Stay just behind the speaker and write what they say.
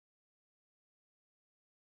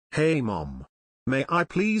Hey mom. May I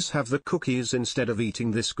please have the cookies instead of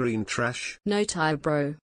eating this green trash? No, Ty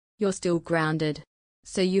bro. You're still grounded.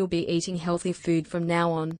 So you'll be eating healthy food from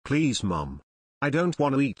now on. Please mom. I don't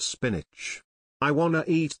want to eat spinach. I wanna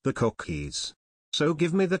eat the cookies. So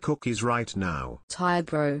give me the cookies right now. Ty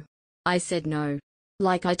bro. I said no.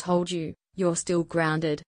 Like I told you, you're still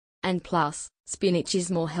grounded. And plus, spinach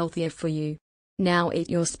is more healthier for you. Now eat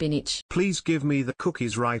your spinach. Please give me the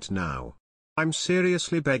cookies right now. I'm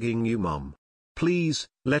seriously begging you mom. Please,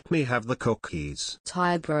 let me have the cookies.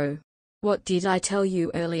 Ty bro. What did I tell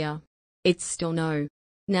you earlier? It's still no.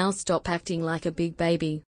 Now stop acting like a big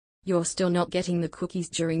baby. You're still not getting the cookies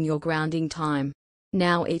during your grounding time.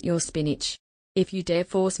 Now eat your spinach. If you dare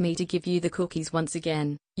force me to give you the cookies once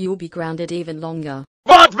again, you'll be grounded even longer.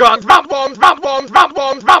 I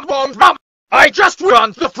just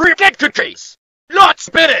want the freaking cookies, not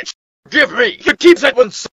spinach. Give me the cookies at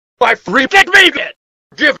once. I freaking make it.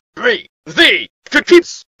 Give me the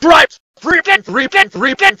cookies right. Freaking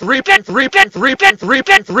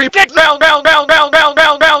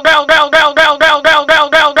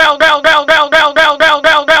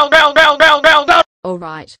now.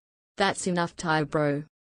 Alright. That's enough, Ty bro.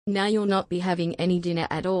 Now you'll not be having any dinner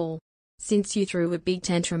at all. Since you threw a big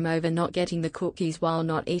tantrum over not getting the cookies while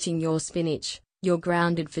not eating your spinach, you're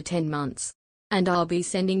grounded for 10 months. And I'll be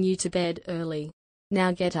sending you to bed early.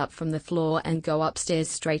 Now get up from the floor and go upstairs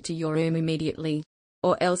straight to your room immediately.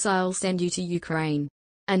 Or else I'll send you to Ukraine.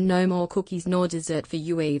 And no more cookies nor dessert for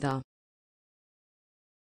you either.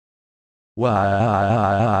 Wow.